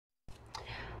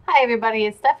Hi everybody,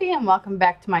 it's Stefe and welcome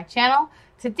back to my channel.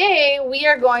 Today we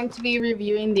are going to be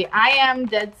reviewing the Ayam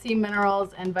Dead Sea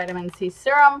Minerals and Vitamin C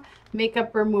Serum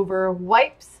Makeup Remover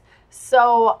Wipes.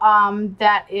 So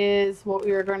that is what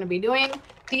we are going to be doing.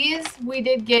 These we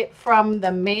did get from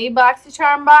the May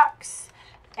BoxyCharm box.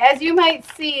 As you might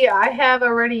see, I have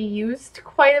already used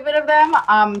quite a bit of them.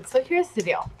 So here's the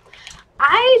deal.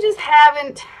 I just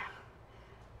haven't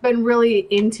been really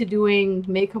into doing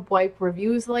makeup wipe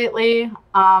reviews lately.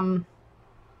 I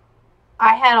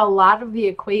had a lot of the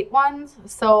Equate ones,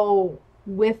 so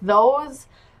with those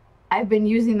I've been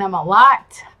using them a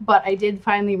lot, but I did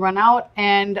finally run out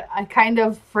and I kind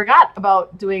of forgot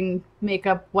about doing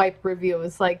makeup wipe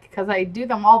reviews, like, because I do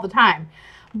them all the time.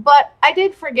 But I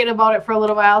did forget about it for a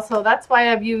little while, so that's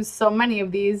why I've used so many of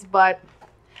these, but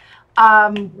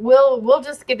we'll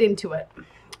just get into it.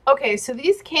 Okay, so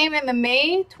these came in the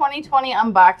May 2020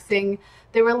 unboxing.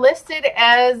 They were listed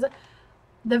as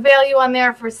the value on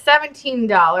there for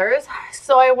 $17.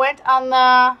 So I went on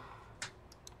the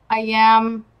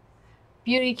Ayam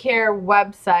Beauty Care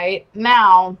website.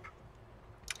 Now,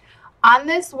 on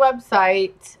this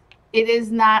website, it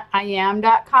is not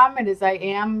ayam.com, it is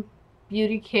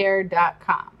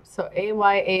ayambeautycare.com. So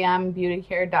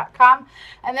ayambeautycare.com.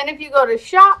 And then if you go to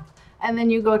shop and then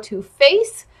you go to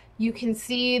face, you can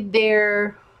see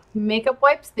their makeup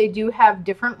wipes. They do have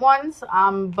different ones,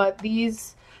 but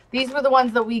these were the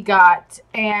ones that we got,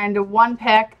 and one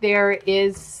pack there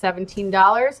is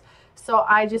 $17. So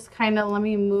I just kind of, let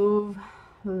me move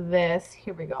this.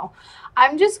 Here we go.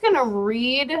 I'm just going to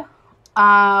read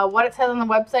what it says on the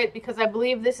website, because I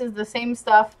believe this is the same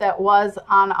stuff that was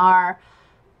on our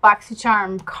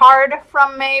BoxyCharm card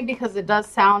from May, because it does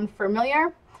sound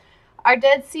familiar. Our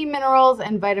Dead Sea Minerals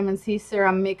and Vitamin C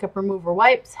Serum Makeup Remover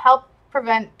Wipes help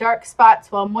prevent dark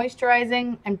spots while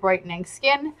moisturizing and brightening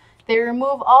skin. They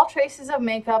remove all traces of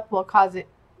makeup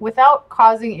without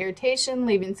causing irritation,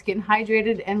 leaving skin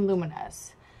hydrated and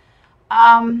luminous.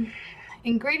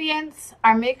 Ingredients: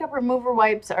 our makeup remover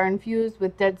wipes are infused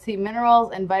with Dead Sea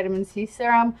Minerals and Vitamin C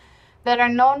Serum that are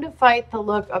known to fight the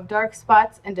look of dark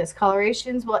spots and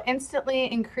discolorations while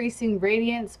instantly increasing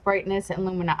radiance, brightness, and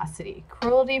luminosity.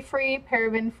 Cruelty-free,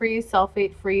 paraben-free,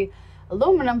 sulfate-free,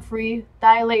 aluminum-free,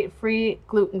 phthalate-free,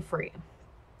 gluten-free.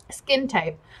 Skin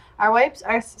type: our wipes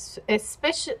are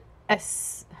especially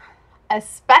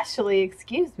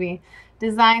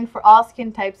designed for all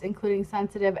skin types, including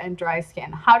sensitive and dry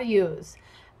skin. How to use.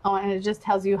 Oh, and it just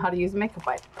tells you how to use a makeup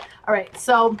wipe. All right,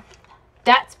 so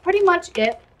that's pretty much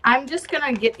it. I'm just going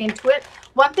to get into it.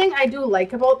 One thing I do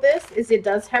like about this is it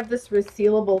does have this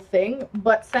resealable thing,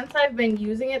 but since I've been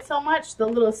using it so much, the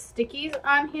little stickies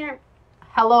on here,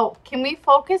 hello, can we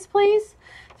focus please?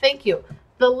 Thank you.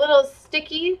 The little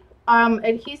sticky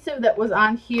adhesive that was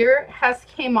on here has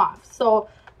came off, so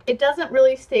it doesn't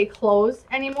really stay closed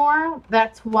anymore.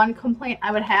 That's one complaint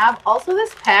I would have. Also,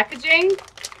 this packaging,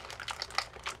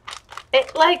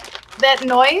 it that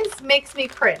noise makes me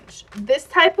cringe. This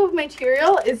type of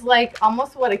material is like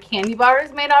almost what a candy bar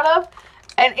is made out of,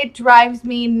 and it drives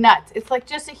me nuts. It's like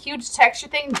just a huge texture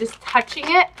thing. Just touching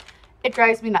it, it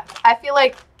drives me nuts. I feel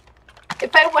like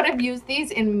if I would have used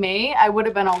these in May, I would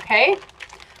have been okay.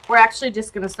 We're actually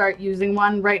just going to start using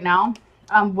one right now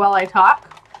while I talk.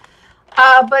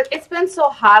 But it's been so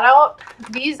hot out.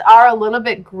 These are a little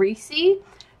bit greasy.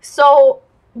 So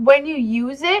when you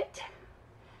use it,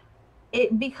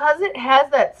 because it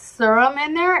has that serum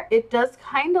in there, it does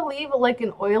kind of leave like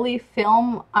an oily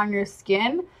film on your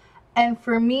skin. And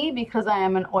for me, because I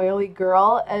am an oily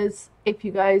girl, as if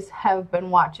you guys have been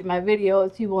watching my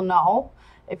videos, you will know.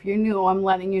 If you're new, I'm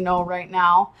letting you know right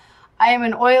now. I am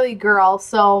an oily girl,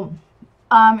 so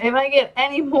if I get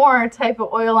any more type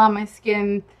of oil on my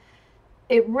skin,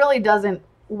 it really doesn't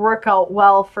work out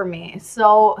well for me.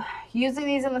 So using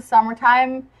these in the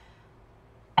summertime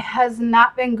has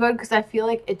not been good, because I feel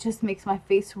like it just makes my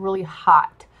face really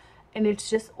hot, and it's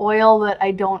just oil that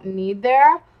I don't need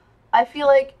there. I feel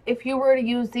like if you were to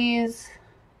use these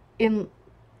in,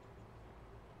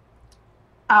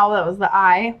 oh, that was the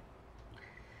eye.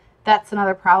 That's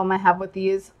another problem I have with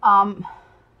these.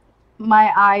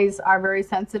 My eyes are very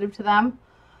sensitive to them.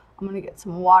 I'm going to get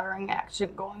some watering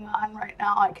action going on right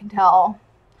now. I can tell.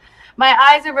 My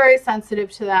eyes are very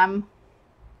sensitive to them.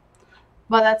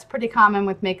 But that's pretty common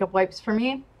with makeup wipes for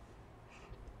me.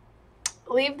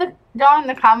 Leave down in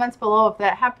the comments below if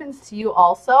that happens to you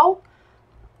also.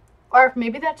 Or if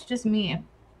maybe that's just me.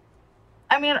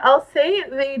 I mean, I'll say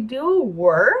they do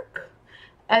work.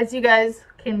 As you guys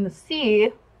can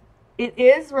see, it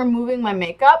is removing my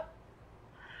makeup.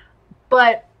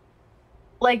 But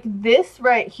like this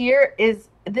right here is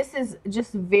this is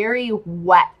just very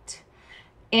wet.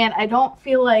 And I don't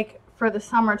feel like for the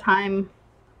summertime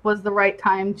was the right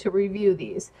time to review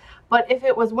these. But if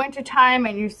it was wintertime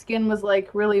and your skin was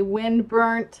like really wind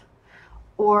burnt,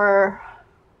 or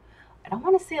I don't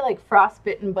want to say like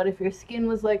frostbitten, but if your skin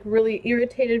was like really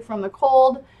irritated from the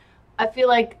cold, I feel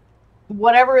like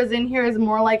whatever is in here is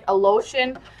more like a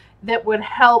lotion that would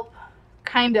help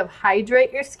kind of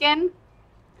hydrate your skin.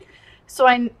 So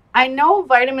I know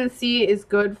vitamin C is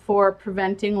good for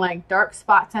preventing like dark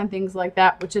spots and things like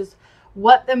that, which is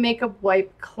what the makeup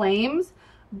wipe claims.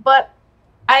 But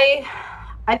I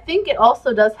think it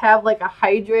also does have like a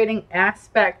hydrating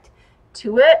aspect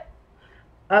to it.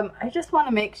 I just want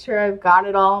to make sure I've got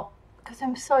it all because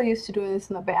I'm so used to doing this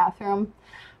in the bathroom.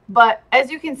 But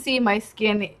as you can see, my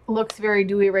skin looks very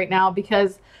dewy right now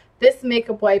because this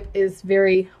makeup wipe is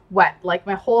very wet. Like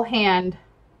my whole hand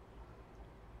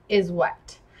is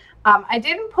wet. I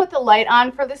didn't put the light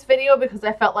on for this video because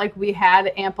I felt like we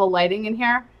had ample lighting in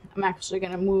here. I'm actually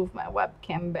going to move my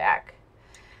webcam back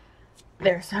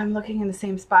there so I'm looking in the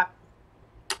same spot.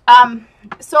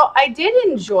 So I did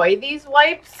enjoy these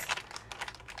wipes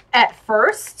at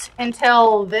first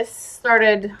until this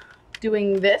started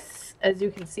doing this. As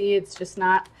you can see, it's just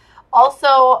not.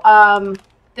 Also,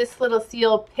 this little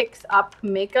seal picks up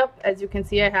makeup. As you can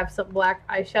see, I have some black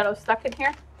eyeshadow stuck in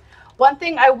here. One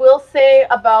thing I will say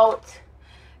about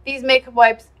these makeup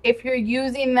wipes, if you're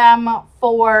using them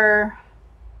for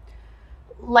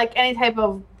like any type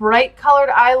of bright colored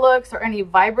eye looks or any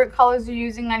vibrant colors you're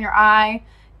using on your eye,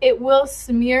 it will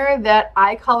smear that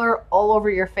eye color all over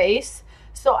your face.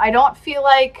 So I don't feel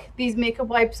like these makeup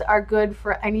wipes are good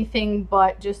for anything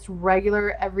but just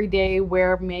regular everyday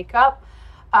wear makeup.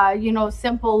 You know,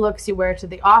 simple looks you wear to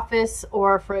the office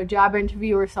or for a job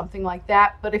interview or something like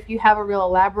that. But if you have a real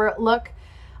elaborate look,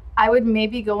 I would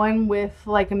maybe go in with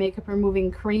like a makeup removing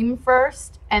cream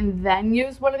first and then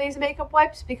use one of these makeup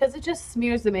wipes because it just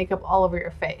smears the makeup all over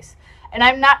your face. And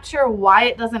I'm not sure why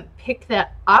it doesn't pick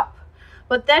that up,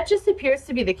 but that just appears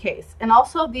to be the case. And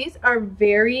also these are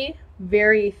very,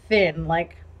 very thin.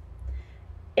 Like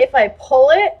if I pull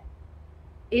it,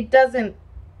 it doesn't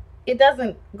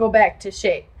go back to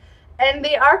shape. And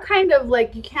they are kind of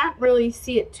like, you can't really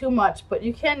see it too much, but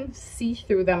you can see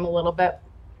through them a little bit.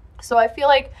 So I feel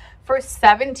like for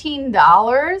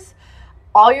 $17,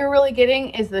 all you're really getting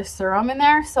is the serum in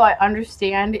there. So I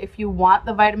understand if you want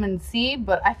the vitamin C,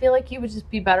 but I feel like you would just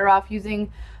be better off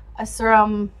using a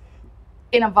serum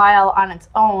in a vial on its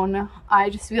own. I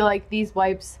just feel like these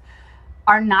wipes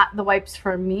are not the wipes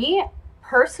for me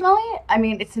personally. I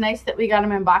mean, it's nice that we got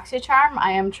them in BoxyCharm.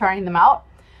 I am trying them out,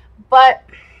 but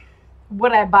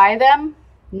would I buy them?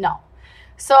 No.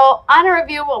 So on a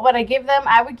review, what would I give them?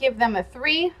 I would give them a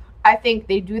 3. I think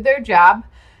they do their job.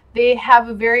 They have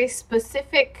a very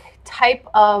specific type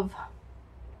of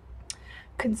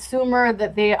consumer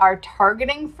that they are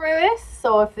targeting for this.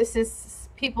 So if this is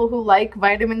people who like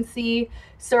vitamin C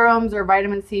serums or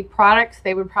vitamin C products,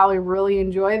 they would probably really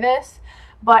enjoy this.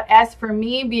 But as for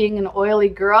me, being an oily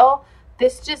girl,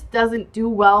 this just doesn't do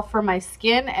well for my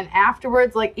skin. And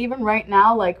afterwards, like even right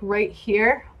now, like right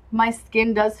here, my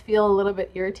skin does feel a little bit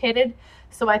irritated.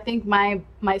 So I think my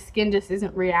skin just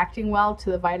isn't reacting well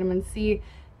to the vitamin C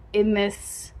in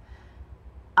this.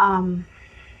 I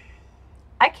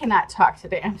cannot talk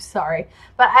today, I'm sorry.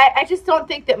 But I just don't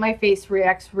think that my face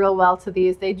reacts real well to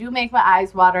these. They do make my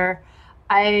eyes water.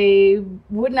 I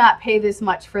would not pay this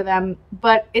much for them,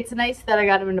 but it's nice that I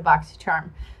got them into BoxyCharm.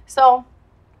 So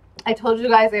I told you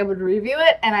guys I would review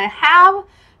it, and I have.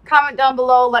 Comment down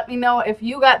below, let me know if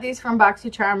you got these from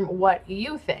BoxyCharm, what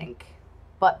you think.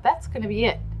 But that's going to be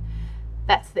it.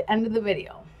 That's the end of the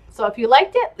video. So if you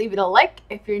liked it, leave it a like.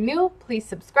 If you're new, please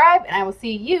subscribe, and I will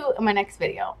see you in my next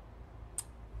video.